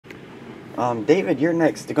David, you're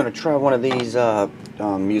next. They're going to try one of these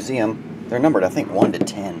museum. They're numbered, I think, 1 to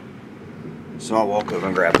 10. So I'll walk over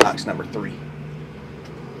and grab box number 3.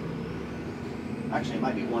 Actually, it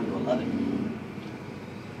might be 1 to 11.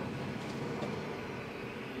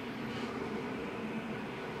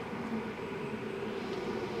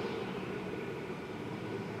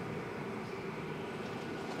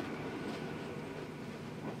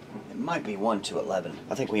 It might be 1 to 11.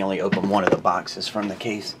 I think we only opened one of the boxes from the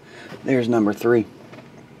case. There's number 3.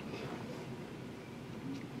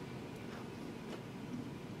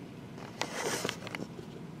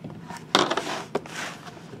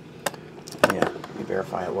 Yeah, let me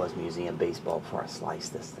verify it was Museum Baseball before I slice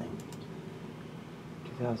this thing.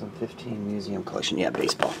 2015 Museum Collection. Yeah,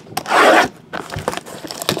 baseball.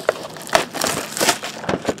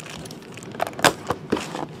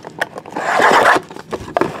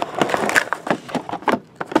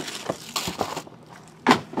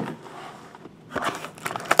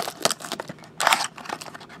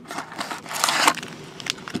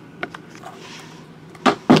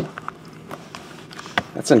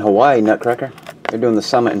 That's in Hawaii, Nutcracker. They're doing the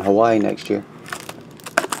summit in Hawaii next year.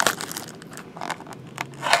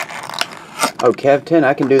 Oh, Kev 10,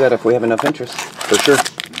 I can do that if we have enough interest, for sure.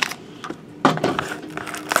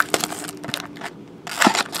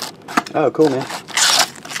 Oh, cool, man.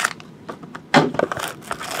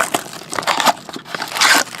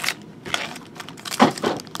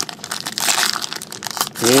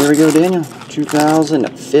 Here we go, Daniel.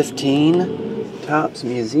 2015 Topps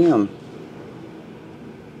Museum.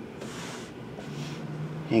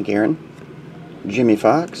 Hank Aaron, Jimmy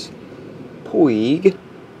Fox, Puig,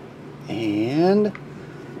 and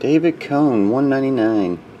David Cone,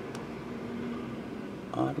 199.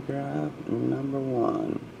 Autograph number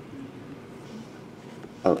 1.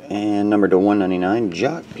 Oh, and number to 199,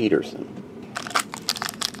 Jock Peterson.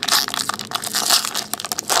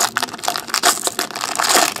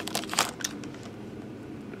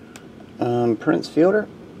 Prince Fielder,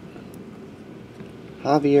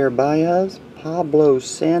 Javier Baez, Pablo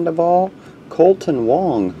Sandoval, Colton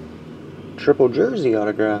Wong, triple jersey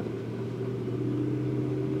autograph.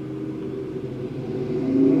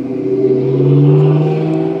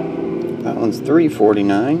 That one's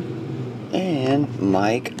 $3.49, and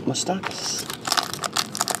Mike Moustakas.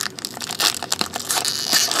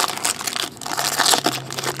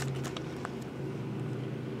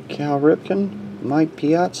 Cal Ripken, Mike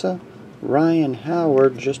Piazza, Ryan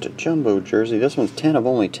Howard, just a jumbo jersey. This one's 10 of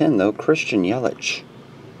only 10 though. Christian Yelich,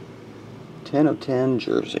 10 of 10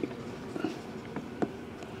 jersey.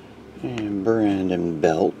 And Brandon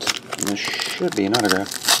Belt. And this should be an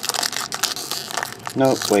autograph.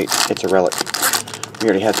 Nope, wait, it's a relic. We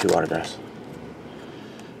already had 2 autographs.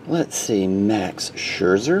 Let's see, Max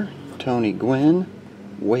Scherzer, Tony Gwynn,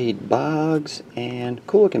 Wade Boggs, and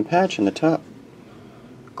cool looking patch in the top.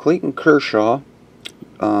 Clayton Kershaw,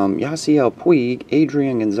 Yasiel Puig,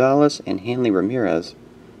 Adrian Gonzalez, and Hanley Ramirez.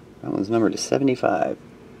 That one's numbered to 75.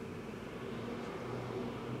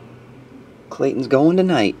 Clayton's going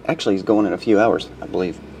tonight. Actually, he's going in a few hours, I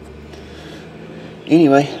believe.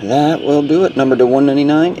 Anyway, that will do it. Numbered to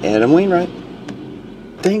 199, Adam Wainwright.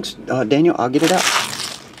 Thanks, Daniel. I'll get it out.